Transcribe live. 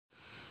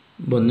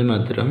Vande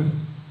Mataram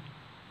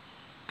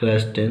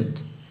class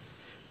 10th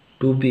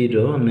 2B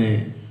रो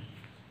हमें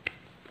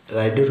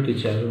rider के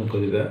आरम्भ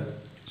करवा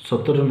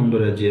 17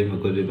 नंबर आज आम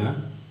करवा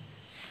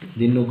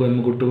दिन को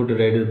आम गोटे गोटे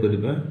राइडर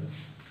करवा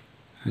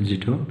आज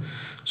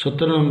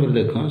 17 नंबर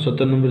देख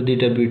 17 नंबर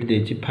दुईटा बिट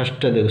देती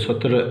फास्टा देख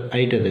 17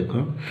 आईटा देख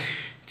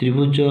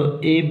त्रिभुज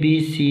ए बी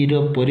सी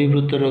रो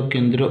परिवृत्तर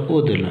केन्द्र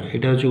ओ देला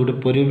यहाँ हूँ गोटे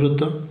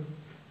परिवृत्त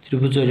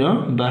त्रिभुजर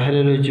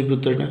बाहर रही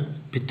वृत्तटा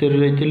भितर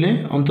रही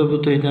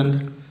अंतर्भूत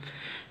होता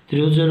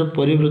त्रिभुजर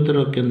परिवृत्तर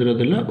केन्द्र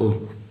देला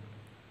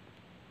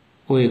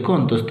ओ एक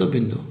अंतस्थ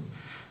बिंदु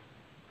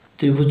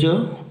त्रिभुज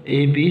ए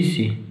बी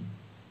सी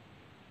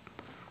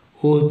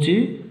ओ हूँ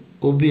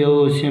ओ बी ओ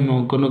सी आम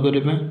अंकन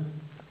करवा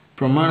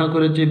प्रमाण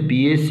करे बी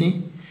ए C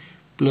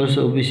plus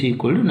O B C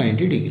equal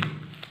 90 degree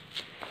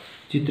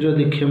चित्र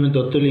देखिए आम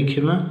दत्त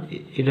लिखा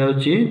यहाँ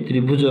हूँ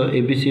त्रिभुज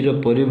ए बी सी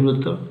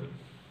परिवृत्त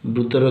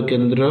वृत्तर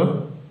केन्द्र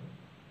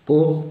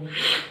ओ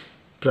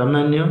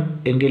प्रामाण्य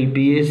एंगल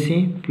बी ए C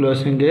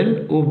plus angle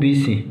O B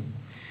C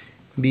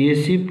B ए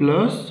C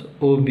plus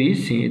O B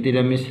C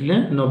दुटा मिसले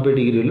 90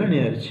 डिग्री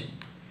निहारी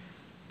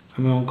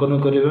आम अंकन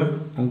करवा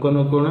अंकन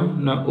कौन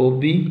ना ओ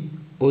बी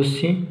ओ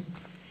सी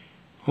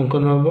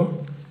अंकन हम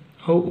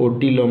ओ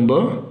डी लंब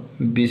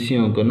बी सी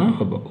अंकन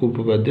हम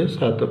उपपाद्य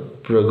 7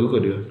 प्रयोग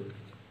करवा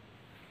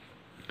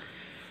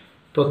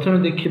प्रथम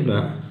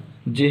देखा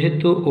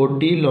जेहेतु ओ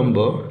डी लंब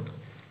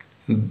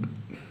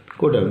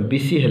कोटा बी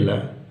सी है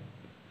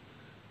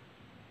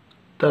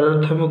तार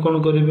अर्थ आम कौन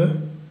करवा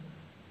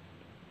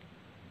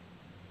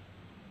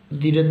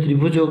दुटा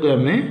त्रिभुज को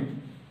आम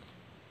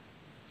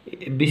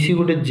बीसी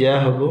गोटे जा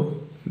हम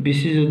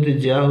बीसी जदि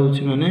जा हो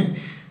माने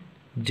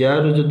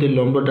जार जदि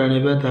लंब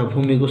टाणिबा ता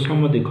भूमि को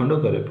समद्विखंड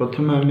करे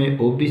प्रथम आम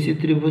ओ बी सी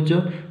त्रिभुज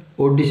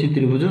ओ डी सी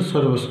त्रिभुज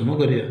सर्वसम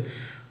करिया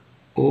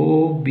ओ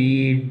बी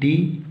डी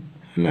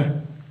है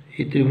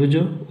ये त्रिभुज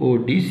ओ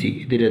डी सी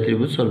दुटा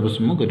त्रिभुज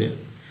सर्वसम करिया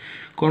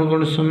कौन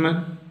कौन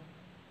समान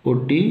O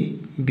D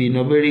B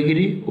 90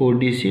 degree O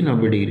D C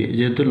 90 degree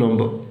जेहेतु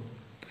लंब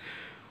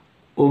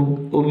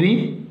ओ बी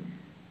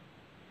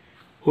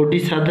ओ डी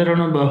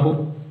साधारण बाहु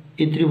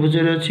ये त्रिभुज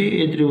अच्छी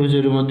ये त्रिभुज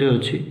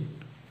अच्छी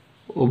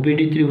ओ बी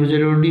डी त्रिभुज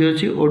ओ डी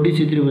अच्छी ओ डी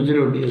सी त्रिभुज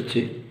ओ डी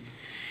अच्छी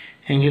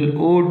angle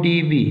O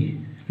D B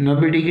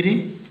 90 degree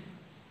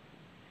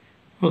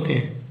okay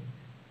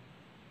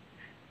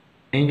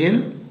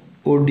angle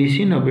O D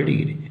C 90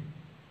 degree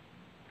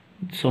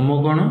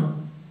समकोण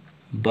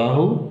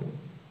बाहु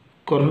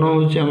कर्ण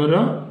हूँ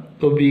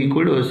ओ बी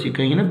इक्वल ओ सी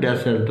कहीं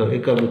व्यासार्ध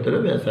एक वृत्तर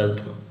व्यासार्ध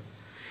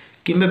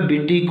कि B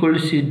D equal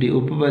C D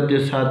उपपाद्य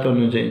 7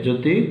 अनुजाई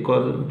जदि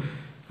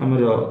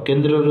आमर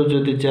केन्द्र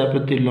जदि जा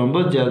प्रति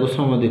लंब जा को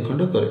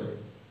समद्विखंड करे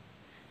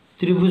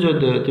त्रिभुज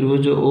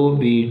त्रिभुज ओ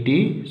बी डी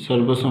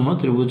सर्वसम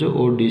त्रिभुज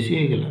ओ डी सी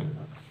होगला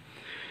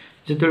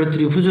जो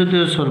त्रिभुज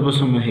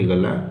सर्वसम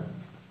होगला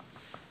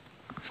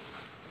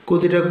को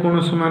दुटा कोण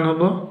समान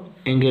हम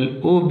angle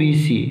O B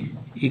C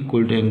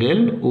equal to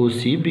angle O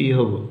C B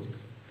हम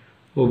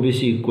O B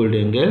C equal to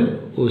angle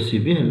O C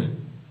B है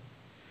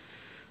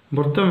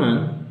बर्तमान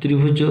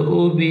त्रिभुज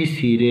ओ बी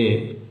सी रे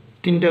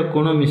तीन टा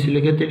कोण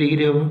मिसिले केते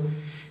डिग्री हम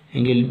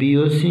एंगल बी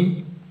ओ सी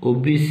ओ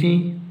बी सी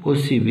ओ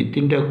सी बी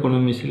तीन टा कोण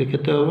मिसिले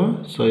केते हम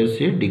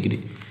 180 डिग्री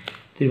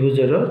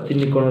त्रिभुजर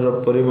तीन कोणर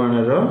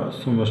परिमाणर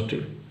समष्टि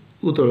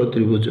उत्तल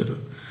त्रिभुजर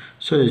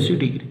 180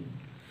 डिग्री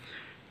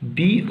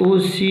बी ओ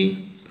सी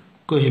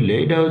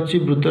कहले यहाँ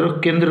हूँ वृत्तर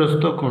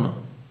केन्द्रस्थ कोण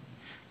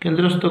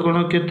केन्द्रस्थ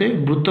कोण केते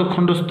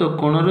वृत्तखंडस्थ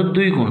कोणर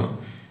दुई कोण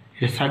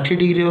 60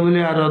 डिग्री हो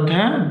बोले आर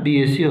अधा बी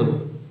ए सी हम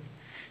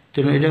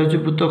तेणु यहाँ हूँ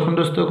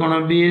वृत्तखंडस्थ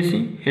कोण बी ए सी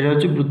यहाँ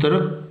हूँ वृत्तर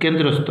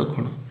केन्द्रस्थ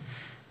कोण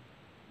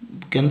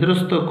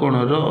केन्द्रस्थ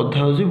कोणर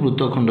अधा हूँ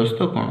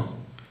वृत्तखंडस्थ कोण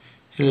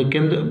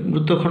केन्द्र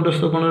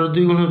वृत्तखंडस्थ कोणर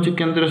दुई गुण हूँ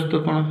केन्द्रस्थ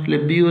कोण हेल्ले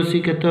बी ओ सी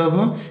केते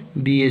हम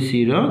बी ए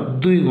सी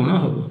दुई गुण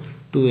हम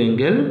 2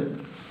 एंगल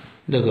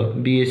देख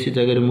बी ए सी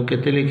जगह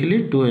मुझे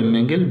लिखिली 2 एम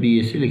एंगल बी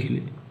ए सी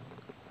लिखिली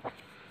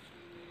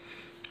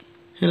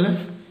है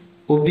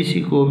ओबीसी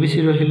को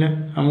ओबीसी रहा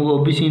आमको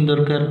ओबीसी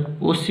दरकार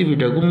ओसीबी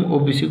टा को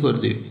ओबीसी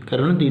करदेवी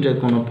कारण दुईटा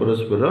कोण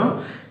परस्पर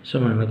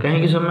सामान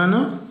कहीं सामान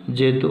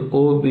जेहेतु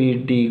O B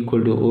D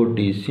equal two O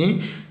D C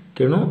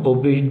तेणु ओ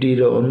बी डी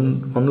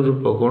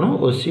अनुरूप कोण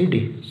ओ सी डी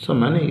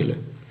सामान होगा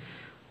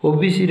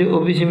ओबीसी रे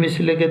ओबीसी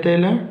मिसिले केते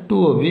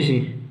 2 ओबीसी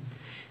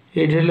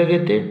ये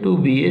केते 2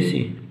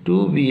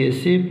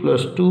 BAC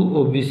plus 2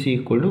 OBC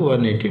equal to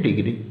 180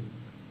 degree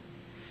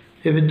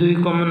एवं दुई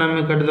कमन आम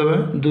काटिदेबा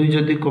दुई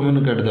जदि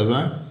कमन काटिदेबा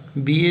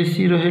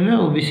बीएसी रहा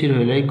ओबीसी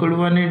रहा इक्वल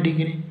 180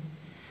 डिग्री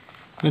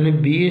मैंने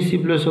BAC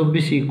plus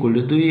OBC equal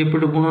to दुई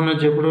एपट गुणन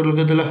एपट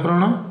लगे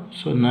हरण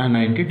सो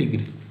 90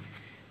 डिग्री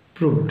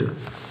प्रूव्ड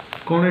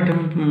कौन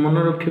ये मन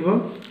रख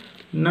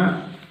ना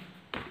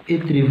ये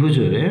त्रिभुज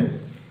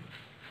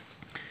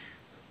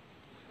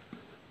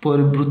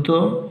परिवृत्त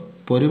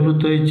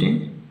होती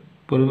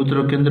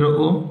परिवृत्तर केन्द्र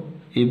ओ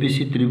ए बी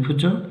सी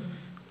त्रिभुज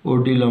ओ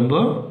डी लंब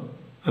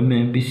आम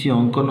बी सी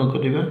अंकन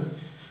करवा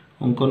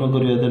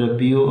द्वारा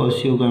बी ओ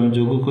सी को आम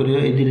जोग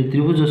करवा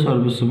त्रिभुज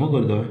सर्वसम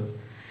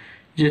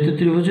करदे जेहेतु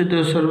त्रिभुज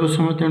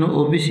सर्वसम तेणु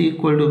ओबीसी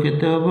इक्वल टू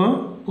केते हबो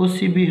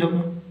ओसी भी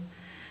हबो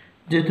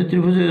जेहेतु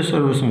त्रिभुज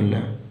सर्वसम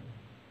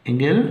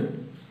एंगल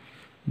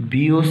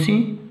बीओसी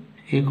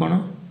ए कोण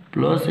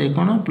प्लस ए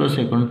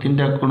कोण तीन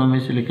कोण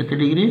मिसिले केते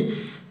डिग्री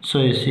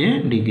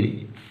 180 डिग्री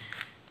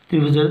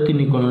त्रिभुजर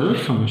तीन कोणर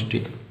समष्टि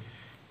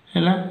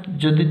है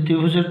जदि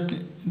त्रिभुज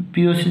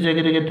बीओसी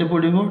जगह केते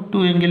पड़ो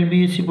 2 एंगल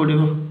बीएसी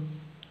पड़ो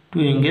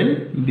 2 एंगल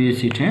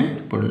बीएसी ठे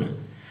पड़ला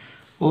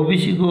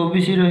ओबीसी को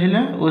ओबीसी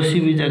रहिला ओसी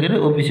भी जगह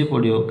ओबीसी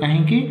पड़ो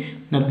कहीं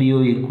ना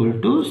बीओ इक्वल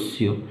टू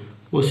सीओ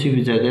ओसी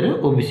भी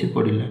जगह ओबीसी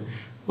पड़ला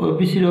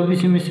OBC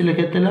OBC मिसिले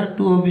केतेला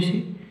 2 OBC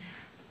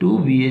 2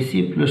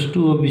 BAC plus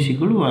 2 OBC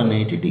को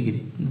 180 डिग्री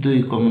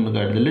 2 कॉमन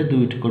काट देले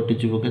 2 कटि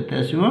जीवो केते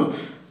आसीबो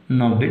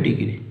 90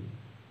 डिग्री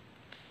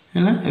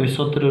हैला ए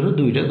 17 रो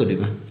 2 टा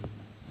करबा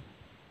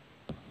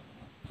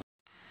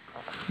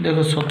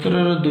देखो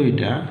 17 रो 2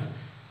 टा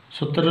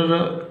 17 रो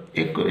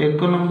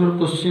एक नंबर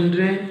क्वेश्चन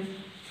रे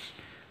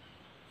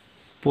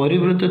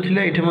परिवृत्त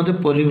थिला एठे मते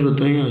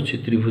परिवृत्त ही अछि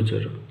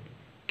त्रिभुजर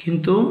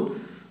किंतु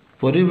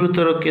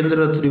परिवृत्तर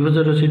केंद्र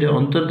त्रिभुजर सेटे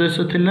अंतर्देश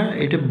थिला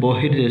एठे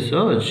बहिर्देश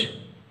अछि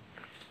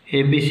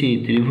एबीसी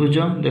त्रिभुज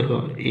देखो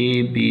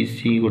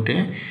एबीसी गोटे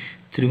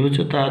त्रिभुज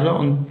तार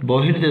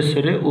बहिर्देश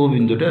रे ओ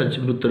बिंदुटा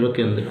अछि वृत्तर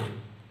केंद्र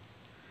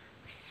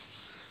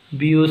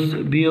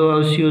बीओ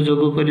और सीओ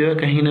जोग करिया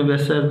कहीं ना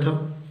व्यासार्ध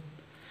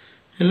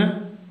हैला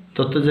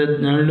तत्व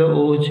जानिलो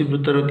ओ अछि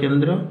वृत्तर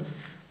केंद्र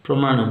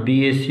प्रमाण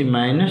BAC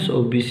minus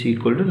OBC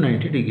equal to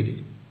 90 degree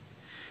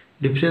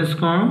difference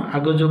कौन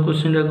आग जो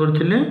क्वेश्चन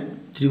करथिले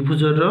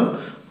त्रिभुजर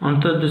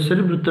अंतर्देश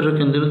रे वृत्तर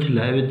केंद्र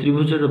थिला एबे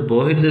त्रिभुजर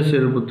बहिर्देश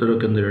रे वृत्तर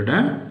केंद्रटा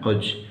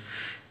अछि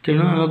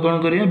तेणु हम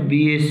कौन करिया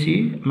बीएसी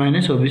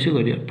माइनस ओबीसी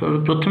करिया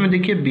प्रथमे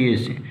देखिए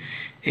बीएसी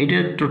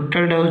एटा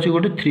टोटलटा होछि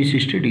गोटे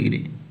 360 डिग्री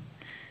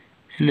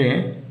हेले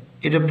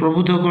एटा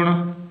प्रभुत्व कोण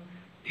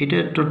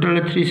एटा टोटल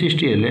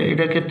 360 हेले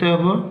एटा केते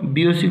हबो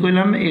बीओसी कहले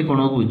हम ए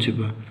कोण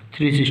बुझिबा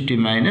 360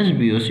 माइनस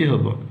बीओसी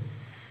हबो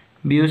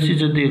बीओसी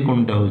जदि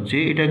कोणटा होछि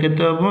एटा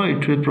केते हबो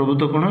एठु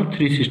प्रभुत्व कोण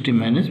 360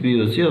 माइनस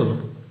बीओसी हबो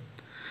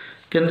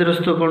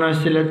केंद्रस्थ कोण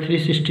आसिला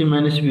 360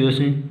 माइनस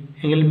बीओसी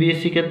एंगल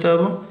बीएसी केते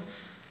हबो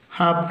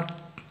हाफ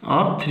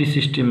ऑफ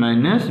 360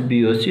 माइनस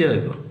बीओसी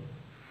आइबो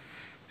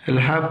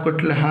हेले हाफ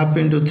कटले हाफ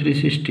इनटू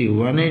 360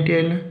 180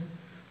 आइला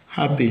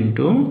हाफ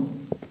इनटू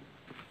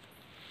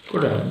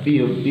कोडा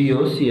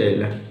बीओसी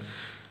आइला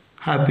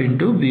हाफ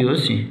इनटू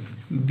बीओसी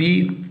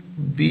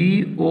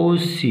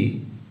बीओसी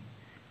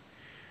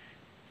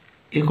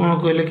ये कौन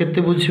कहले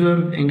केते बुझिबा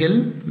एंगल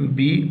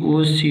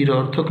बीओसी रो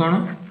अर्थ कौन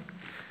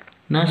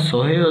ना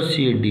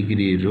 180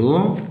 डिग्री रो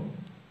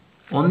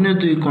अन्य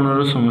दुई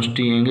कोणर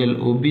समष्टि angle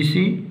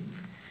OBC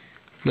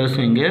plus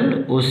angle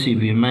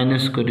OCB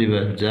minus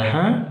करिबा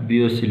जहा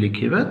बीओसी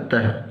लिखिबा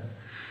ताहा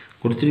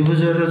गोटे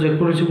त्रिभुजर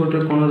जेकोसी गोटे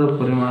कोणर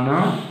परिमाण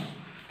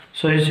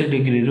 180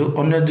 डिग्री रो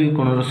अन्य दुई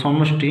कोणर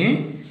समष्टि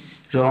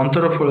रो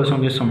अंतरफल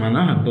संगे समान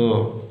हबो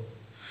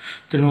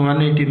तेणु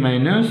 180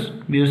 माइनस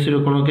बीओसी रो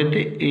कोण केते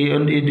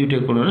ए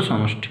दुईटा कोणर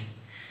समष्टि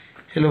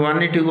हेले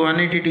 180 को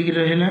 180 डिग्री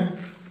रहला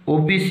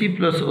ओबीसी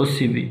प्लस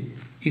ओसीबी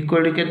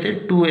इक्वल केते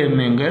 2m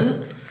एंगल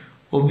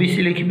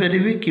ओबीसी लिखि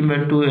परिबे किबा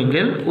 2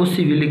 एंगल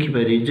ओसीबी लिखि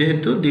पारि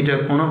जेहेतु दुईटा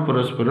कोण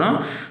परस्पर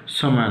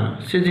समान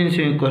से जिनस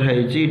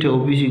कराई छि इठे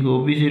ओबीसी को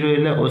ओबीसी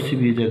रहला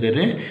ओसीबी जगह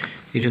रे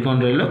इठे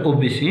कोन रहला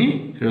ओबीसी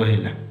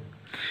रहला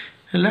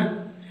हैला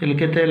हेले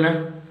केते हैला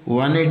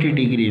 180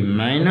 डिग्री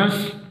माइनस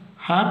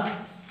हाफ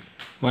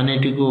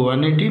 180 को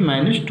 180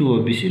 माइनस 2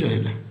 ओबीसी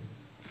रहला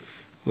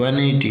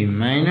 180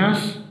 minus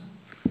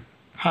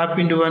half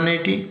into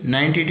 180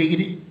 90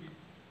 degree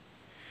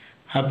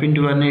half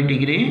into 180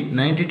 degree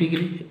 90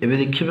 degree एबे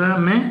देखिबा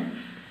हमें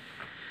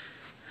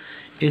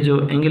ये जो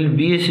एंगल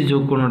बीएसी जो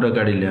कोणटा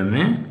काढिले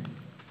हमें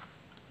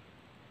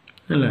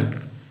हैला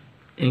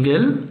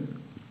एंगल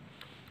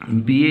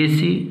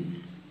बीएसी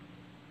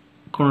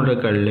कोणटा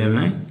काढिले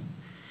हमें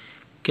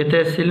केते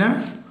आसिला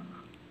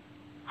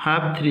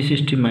हाफ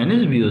 360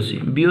 माइनस बीओसी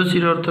बीओसी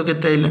रो अर्थ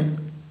केते आइला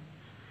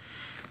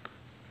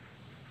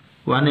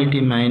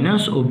 180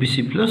 minus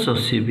OBC plus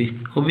OCB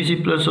OBC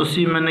plus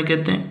OCB माने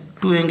केते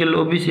 2 एंगल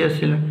ओबीसी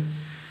आसिला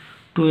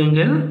 2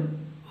 एंगल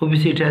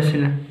ओबीसी इठे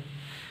आसिला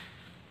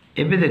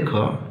एबे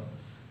देखो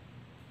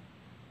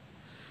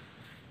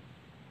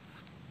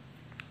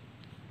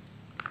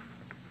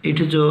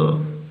इठे जो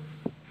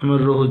हमर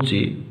रहउची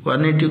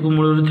 180 को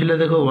मूल थिला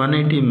देखो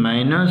 180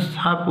 minus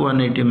half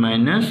 180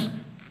 minus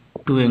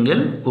 2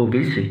 angle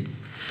OBC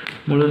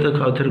मूल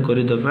देखो आउथर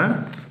करि दबा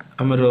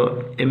हमर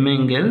M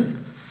angle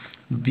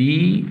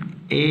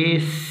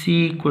BAC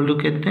equal to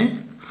केते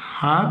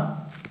half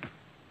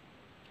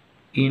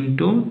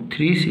into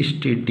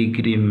 360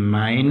 degree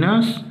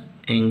minus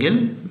angle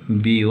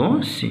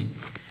BOC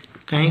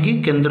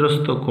कहीं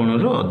केंद्रस्थ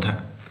कोणर अधा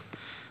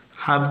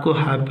हाफ को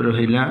हाफ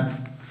रहिला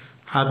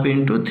हाफ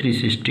इंटू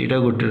 360 टा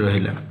गोटे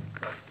रहिला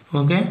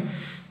okay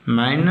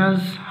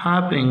minus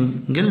half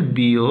angle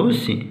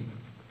BOC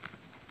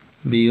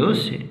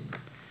BOC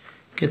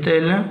केते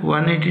हैला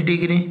 180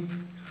 degree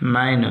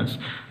minus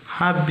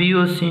half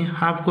BOC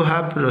half को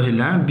हाफ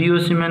रहा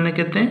बीओसी माने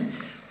केते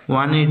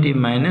 180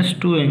 माइनस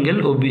 2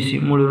 एंगल ओबीसी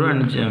मूल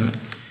आनी आम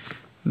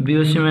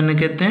बीओसी माने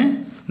केते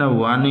ना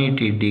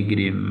 180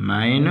 डिग्री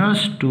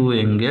माइनस 2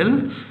 एंगल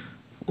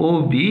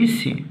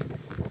ओबीसी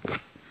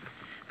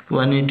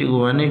 180 को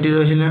 180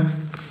 रहा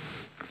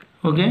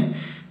okay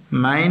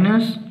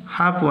minus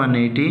half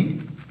 180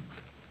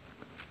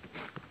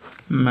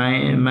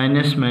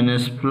 minus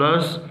minus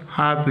plus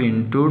half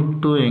into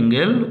 2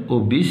 angle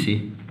OBC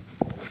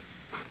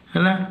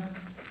है ना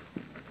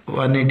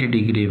 180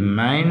 डिग्री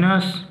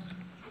माइनस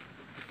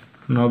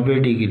 90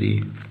 डिग्री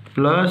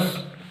प्लस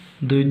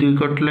 2 2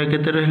 कटला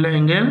केते रहला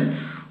एंगल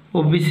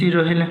ओबीसी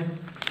रहला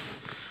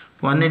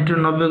 180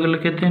 90 गले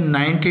केते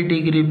 90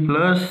 डिग्री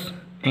प्लस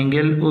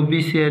एंगल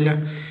ओबीसी हैला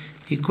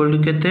इक्वल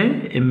टू केते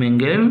एम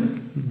एंगल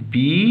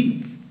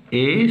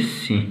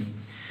बीएसी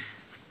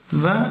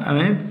बा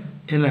हमें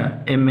हैला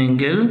M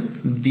angle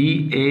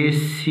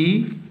BAC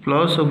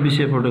plus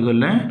OBC पड़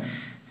गला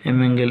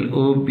M angle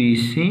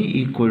OBC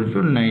equal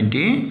to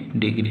 90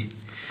 degree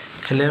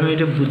खाली आम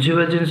ये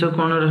बुझा जिनस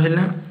कौन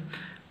रहा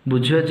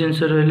बुझा जिनस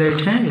रहा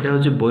यहाँ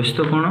हूँ बहिस्थ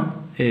कोण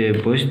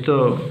बहिस्थ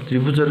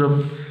त्रिभुजर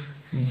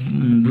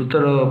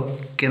वृत्तर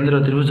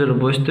केंद्र त्रिभुजर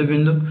बहिस्थ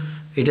बिंदु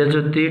यहाँ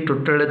जदि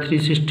टोटाल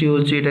 360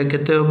 होची एटा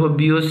केते होबो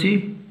बीओसी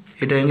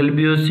एटा एंगल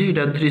बीओसी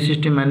एटा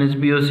 360 माइनस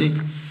बीओसी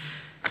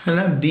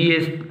हैला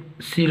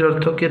बीएसी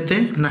अर्थ केते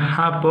ना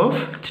हाफ ऑफ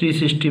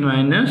 360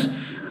 माइनस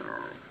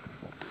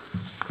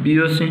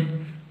बीओसी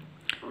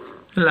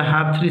हैला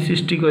हाफ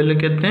 360 कहले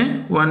केते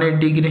 180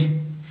 डिग्री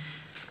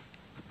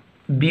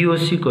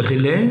बीओसी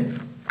कहले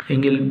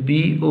एंगल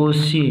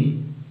बीओसी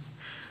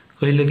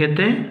कहले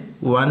केते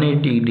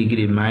 180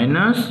 degree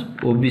minus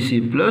OBC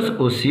plus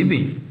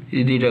OCB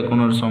ये दुईटा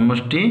कोण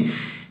समष्टि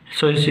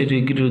 180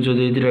 डिग्री जो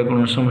दुईटा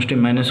कोण समष्टि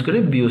माइनस करे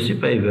बीओसी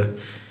पाइबा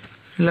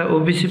है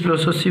ओबीसी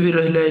प्लस ओसीबी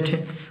रहा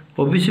ये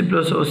ओबीसी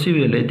प्लस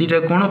ओसीबी है दुईटा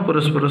कोण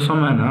परस्पर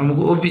सामान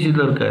आमको ओबीसी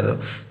दरकार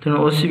तेणु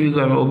ओसीबी को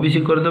आम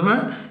ओबीसी करदे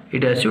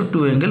ये आसो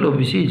 2 एंगल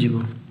ओबीसी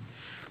हो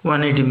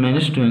 180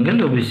 माइनस 2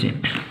 एंगल ओबीसी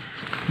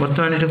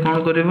बर्तमान ये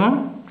कौन कर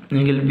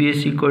angle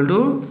BAC equal to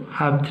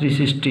half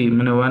 360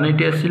 माने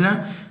 180 आसला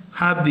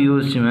हाफ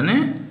बीओसी माने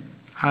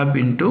हाफ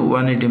इंटू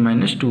 180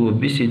 माइनस 2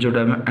 ओबीसी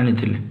जोटा आनी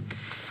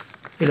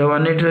यहाँ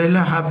 180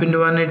 रहा हाफ इंटू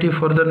 180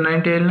 फर्दर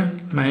 90 है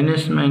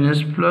minus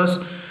minus plus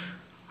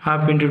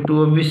half into 2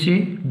 OBC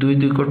 2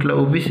 2 कटला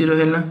ओबीसी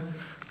रहा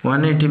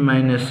 180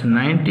 माइनस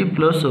 90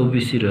 प्लस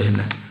ओबीसी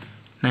रहा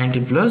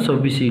 90 plus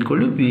OBC equal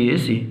to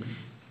BAC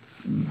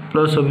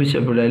plus OBC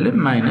पढ़ाइले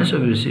minus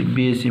OBC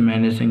BAC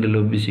minus angle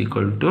OBC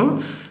equal to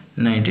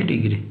 90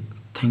 degree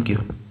thank you.